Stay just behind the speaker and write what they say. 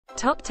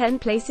Top 10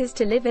 places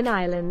to live in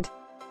Ireland.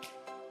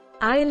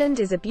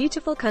 Ireland is a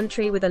beautiful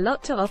country with a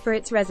lot to offer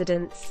its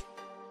residents.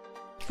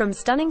 From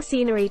stunning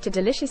scenery to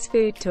delicious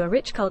food to a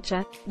rich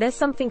culture, there's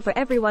something for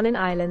everyone in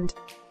Ireland.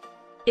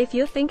 If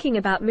you're thinking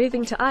about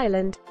moving to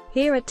Ireland,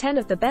 here are 10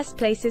 of the best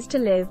places to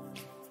live.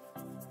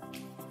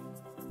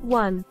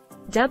 1.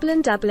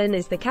 Dublin. Dublin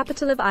is the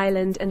capital of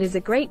Ireland and is a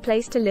great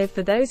place to live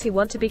for those who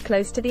want to be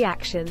close to the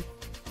action.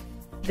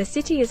 The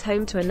city is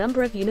home to a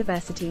number of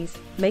universities,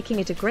 making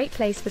it a great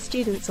place for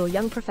students or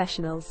young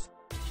professionals.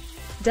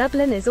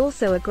 Dublin is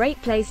also a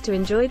great place to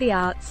enjoy the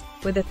arts,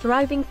 with a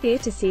thriving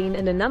theatre scene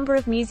and a number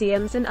of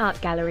museums and art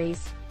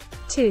galleries.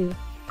 2.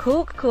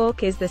 Cork.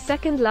 Cork is the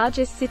second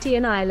largest city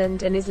in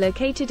Ireland and is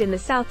located in the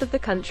south of the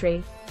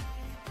country.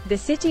 The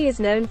city is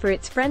known for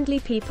its friendly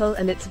people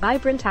and its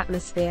vibrant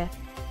atmosphere.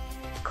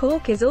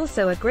 Cork is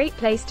also a great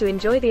place to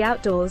enjoy the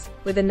outdoors,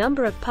 with a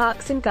number of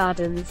parks and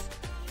gardens.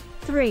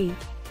 3.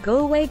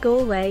 Galway.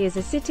 Galway is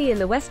a city in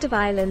the west of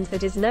Ireland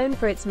that is known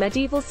for its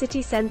medieval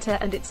city centre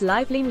and its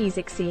lively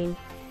music scene.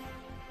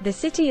 The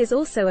city is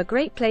also a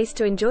great place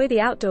to enjoy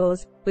the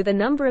outdoors, with a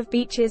number of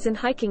beaches and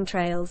hiking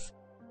trails.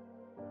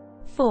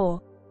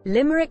 4.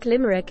 Limerick.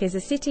 Limerick is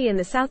a city in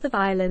the south of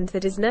Ireland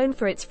that is known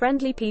for its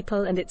friendly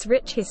people and its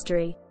rich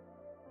history.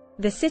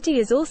 The city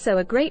is also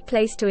a great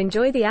place to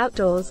enjoy the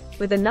outdoors,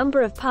 with a number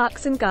of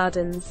parks and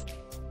gardens.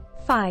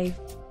 5.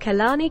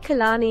 Killarney.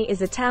 Killarney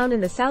is a town in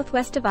the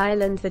southwest of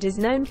Ireland that is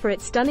known for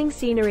its stunning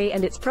scenery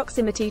and its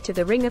proximity to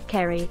the Ring of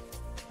Kerry.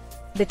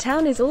 The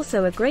town is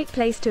also a great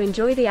place to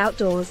enjoy the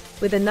outdoors,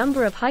 with a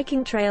number of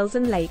hiking trails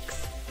and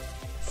lakes.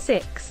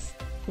 6.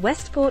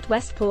 Westport.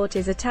 Westport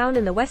is a town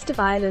in the west of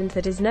Ireland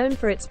that is known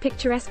for its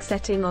picturesque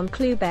setting on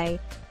Clew Bay.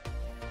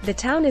 The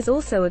town is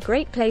also a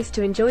great place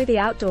to enjoy the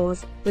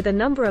outdoors, with a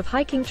number of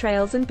hiking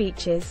trails and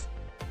beaches.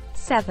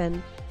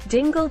 7.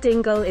 Dingle.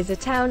 Dingle is a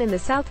town in the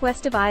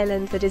southwest of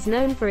Ireland that is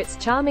known for its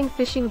charming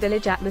fishing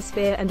village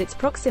atmosphere and its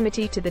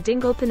proximity to the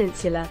Dingle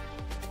Peninsula.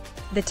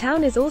 The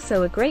town is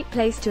also a great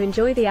place to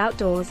enjoy the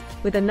outdoors,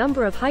 with a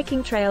number of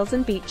hiking trails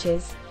and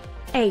beaches.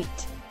 8.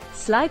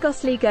 Sligo.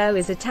 Sligo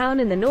is a town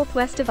in the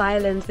northwest of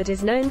Ireland that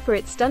is known for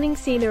its stunning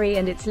scenery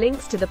and its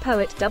links to the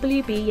poet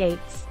W.B.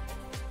 Yeats.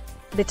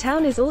 The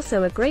town is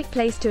also a great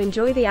place to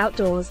enjoy the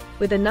outdoors,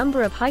 with a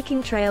number of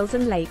hiking trails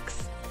and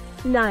lakes.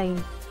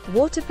 9.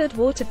 Waterford.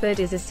 Waterford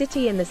is a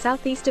city in the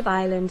southeast of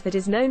Ireland that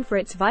is known for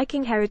its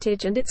Viking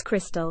heritage and its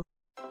crystal.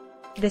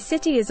 The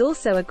city is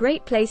also a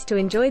great place to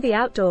enjoy the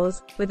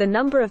outdoors, with a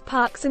number of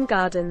parks and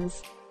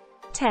gardens.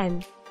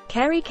 10.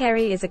 Kerry.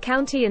 Kerry is a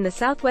county in the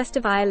southwest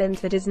of Ireland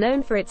that is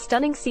known for its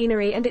stunning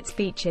scenery and its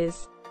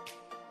beaches.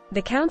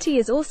 The county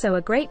is also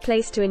a great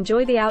place to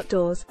enjoy the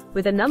outdoors,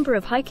 with a number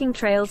of hiking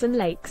trails and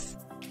lakes.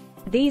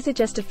 These are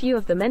just a few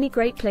of the many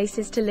great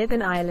places to live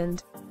in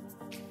Ireland.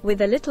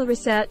 With a little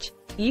research,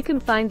 you can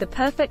find the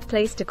perfect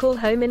place to call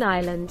home in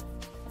Ireland.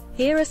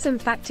 Here are some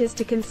factors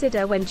to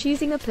consider when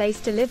choosing a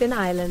place to live in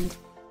Ireland.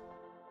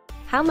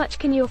 How much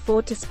can you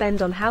afford to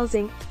spend on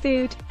housing,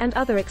 food, and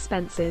other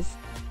expenses?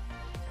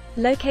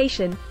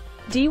 Location.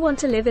 Do you want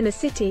to live in a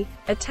city,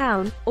 a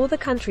town, or the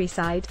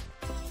countryside?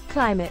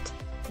 Climate.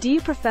 Do you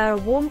prefer a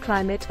warm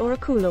climate or a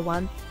cooler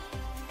one?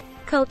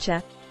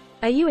 Culture.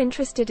 Are you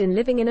interested in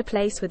living in a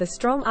place with a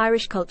strong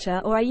Irish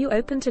culture, or are you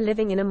open to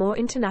living in a more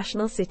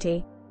international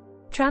city?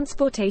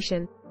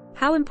 Transportation.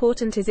 How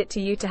important is it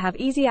to you to have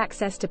easy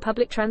access to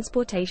public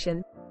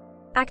transportation?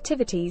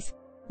 Activities.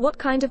 What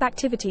kind of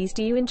activities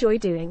do you enjoy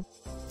doing?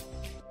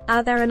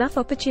 Are there enough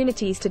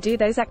opportunities to do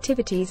those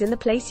activities in the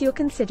place you're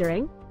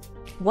considering?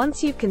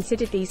 Once you've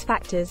considered these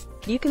factors,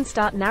 you can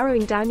start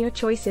narrowing down your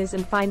choices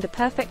and find the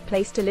perfect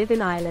place to live in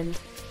Ireland.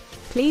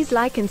 Please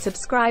like and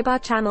subscribe our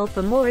channel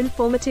for more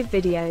informative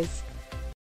videos.